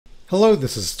Hello,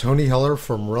 this is Tony Heller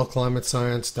from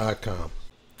RealClimateScience.com.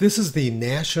 This is the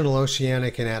National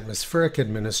Oceanic and Atmospheric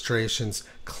Administration's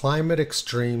Climate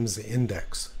Extremes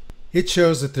Index. It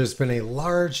shows that there's been a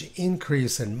large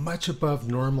increase in much above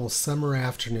normal summer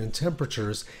afternoon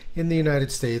temperatures in the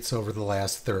United States over the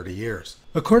last 30 years.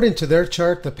 According to their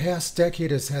chart, the past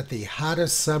decade has had the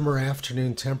hottest summer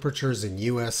afternoon temperatures in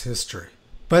U.S. history.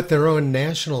 But their own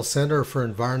National Center for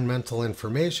Environmental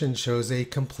Information shows a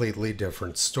completely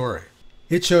different story.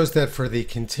 It shows that for the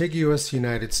contiguous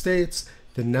United States,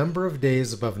 the number of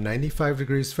days above 95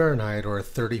 degrees Fahrenheit or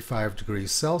 35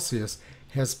 degrees Celsius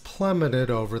has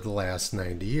plummeted over the last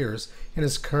 90 years and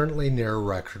is currently near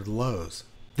record lows.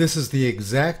 This is the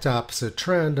exact opposite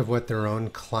trend of what their own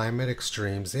Climate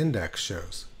Extremes Index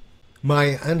shows.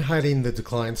 My Unhiding the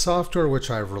Decline software,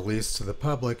 which I've released to the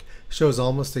public, shows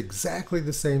almost exactly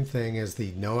the same thing as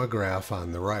the NOAA graph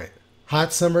on the right.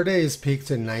 Hot summer days peaked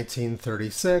in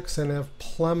 1936 and have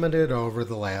plummeted over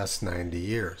the last 90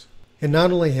 years. And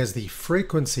not only has the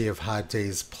frequency of hot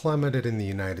days plummeted in the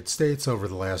United States over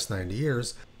the last 90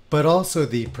 years, but also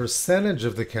the percentage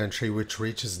of the country which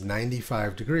reaches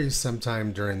 95 degrees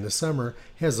sometime during the summer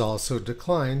has also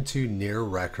declined to near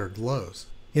record lows.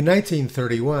 In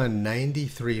 1931,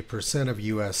 93% of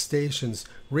U.S. stations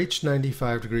reached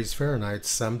 95 degrees Fahrenheit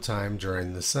sometime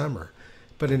during the summer,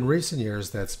 but in recent years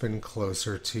that's been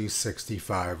closer to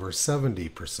 65 or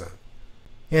 70%.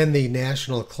 And the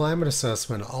National Climate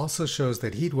Assessment also shows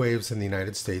that heat waves in the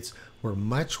United States were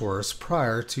much worse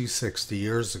prior to 60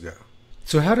 years ago.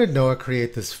 So how did NOAA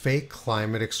create this fake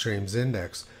Climate Extremes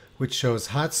Index, which shows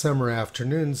hot summer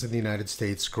afternoons in the United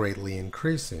States greatly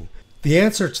increasing? The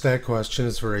answer to that question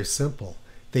is very simple.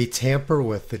 They tamper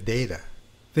with the data.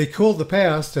 They cool the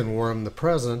past and warm the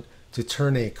present to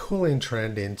turn a cooling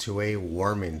trend into a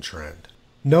warming trend.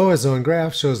 NOAA's own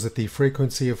graph shows that the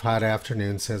frequency of hot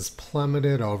afternoons has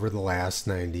plummeted over the last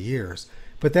 90 years,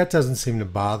 but that doesn't seem to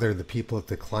bother the people at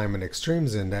the Climate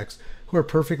Extremes Index, who are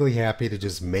perfectly happy to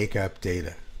just make up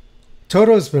data.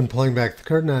 Toto has been pulling back the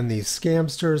curtain on these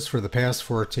scamsters for the past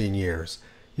 14 years.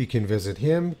 You can visit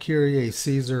him, Kyrie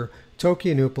Caesar,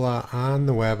 Toki and Upla on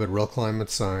the web at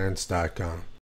RealClimateScience.com.